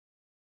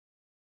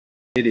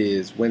It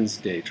is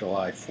Wednesday,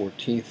 July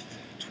 14th,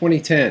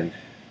 2010,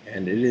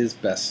 and it is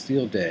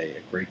Bastille Day,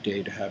 a great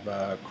day to have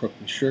a croque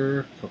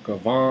monsieur, coq au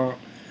vin,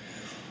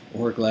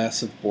 or a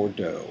glass of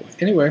Bordeaux.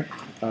 Anyway,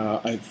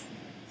 I've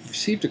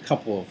received a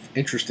couple of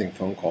interesting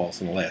phone calls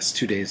in the last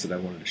 2 days that I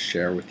wanted to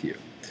share with you.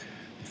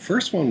 The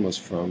first one was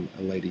from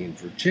a lady in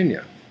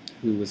Virginia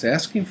who was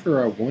asking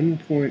for a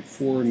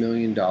 $1.4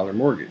 million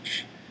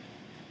mortgage.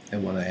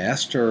 And when I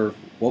asked her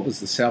what was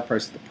the sale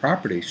price of the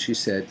property, she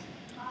said,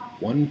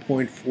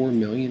 $1.4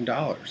 million.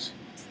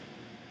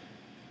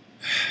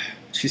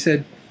 She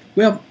said,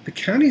 well, the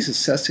county's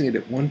assessing it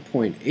at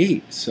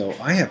 1.8, so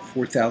I have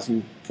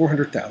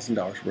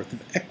 $400,000 worth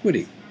of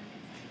equity.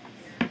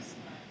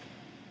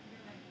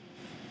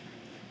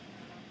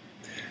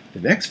 The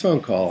next phone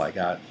call I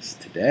got is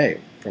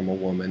today from a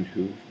woman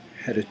who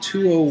had a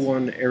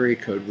 201 area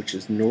code, which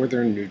is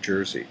northern New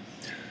Jersey,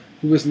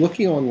 who was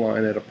looking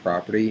online at a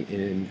property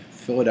in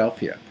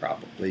Philadelphia,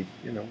 probably,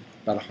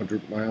 about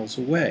 100 miles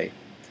away.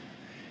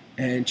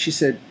 And she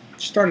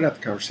started out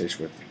the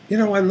conversation with,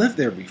 I lived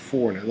there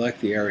before and I like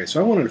the area, so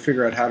I wanted to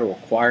figure out how to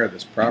acquire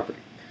this property.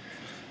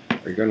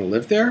 Are you going to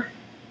live there?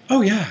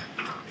 Oh, yeah.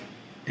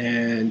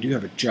 And do you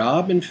have a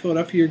job in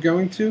Philadelphia you're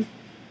going to?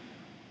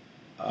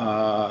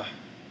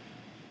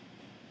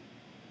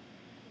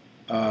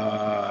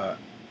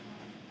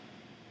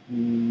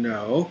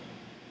 No.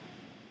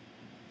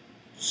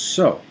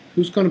 So,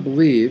 who's going to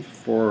believe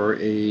for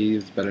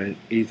it's about an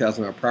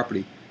 $80,000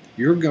 property,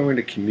 you're going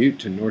to commute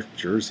to North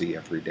Jersey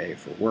every day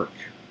for work?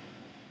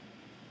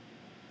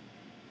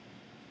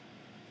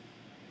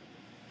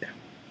 Yeah.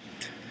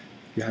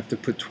 You have to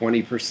put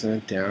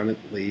 20% down at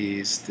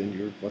least, and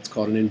you're what's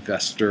called an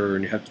investor,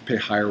 and you have to pay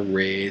higher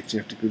rates, you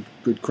have to get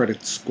good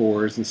credit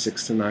scores and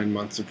 6 to 9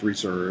 months of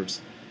reserves.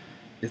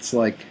 It's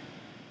like,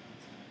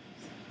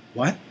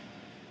 what?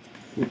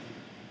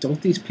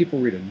 Don't these people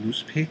read a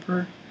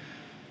newspaper?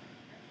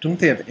 Don't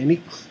they have any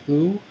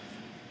clue?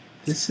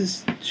 This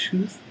is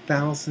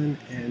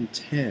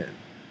 2010.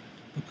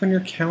 Look on your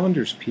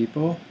calendars,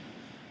 people.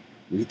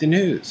 Read the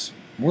news.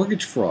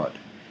 Mortgage fraud.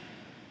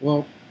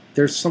 Well,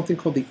 there's something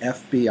called the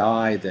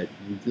FBI that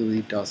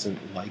really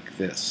doesn't like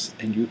this,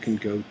 and you can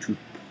go to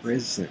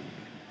prison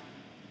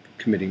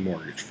committing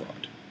mortgage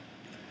fraud.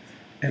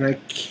 And I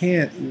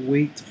can't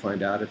wait to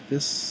find out if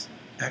this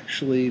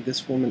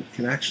woman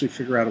can actually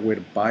figure out a way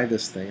to buy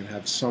this thing and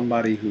have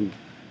somebody who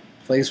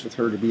plays with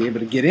her to be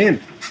able to get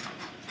in.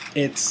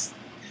 It's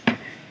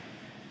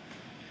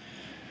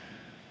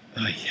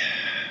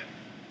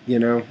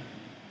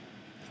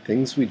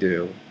things we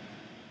do,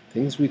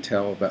 things we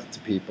tell about to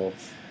people.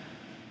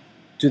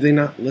 Do they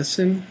not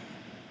listen?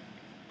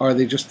 Are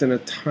they just in a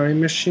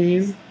time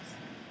machine?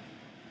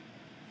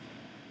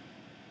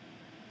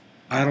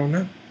 I don't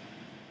know.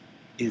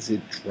 Is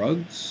it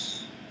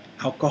drugs?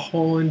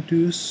 Alcohol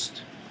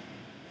induced?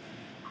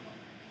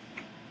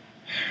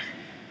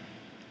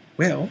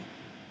 Well,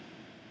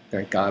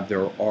 thank God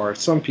there are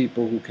some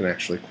people who can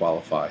actually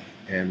qualify,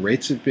 and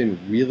rates have been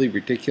really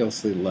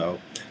ridiculously low.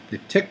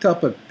 They've ticked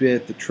up a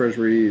bit. The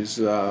Treasuries,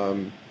 now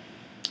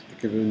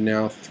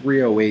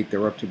 308. They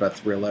were up to about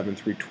 311,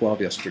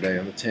 312 yesterday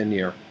on the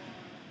 10-year.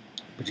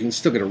 But you can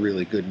still get a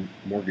really good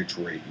mortgage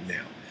rate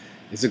now.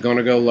 Is it going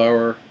to go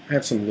lower? I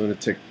have some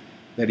lunatic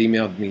that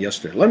emailed me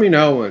yesterday. Let me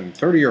know when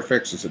 30-year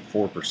fix is at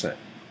 4%.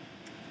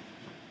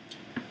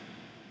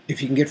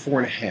 If you can get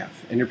 4.5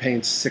 and you're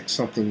paying 6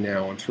 something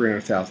now on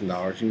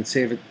 $300,000, you can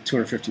save it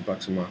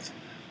 $250 a month.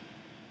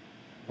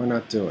 Why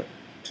not do it?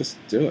 Just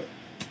do it.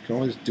 You can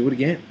always do it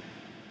again.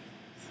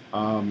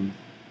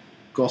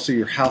 Also,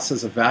 your house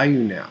has a value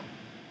now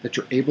that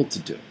you're able to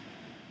do.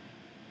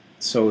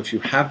 So if you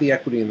have the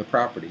equity in the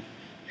property,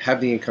 you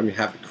have the income, you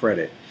have the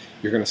credit,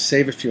 you're going to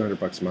save a few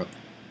 $100 a month.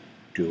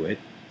 Do it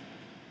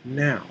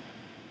now.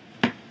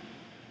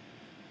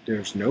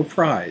 There's no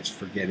prize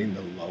for getting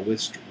the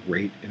lowest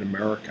rate in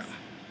America.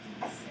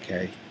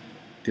 Okay?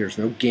 There's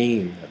no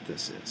game that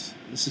this is.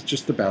 This is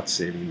just about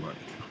saving money.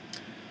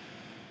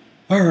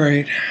 All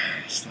right,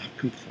 stop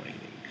complaining.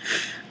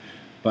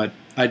 But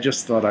I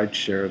just thought I'd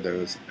share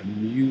those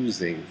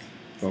amusing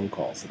phone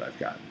calls that I've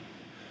gotten.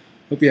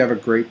 Hope you have a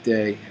great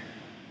day.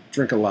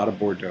 Drink a lot of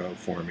Bordeaux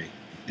for me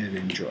and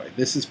enjoy.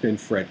 This has been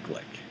Fred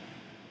Glick.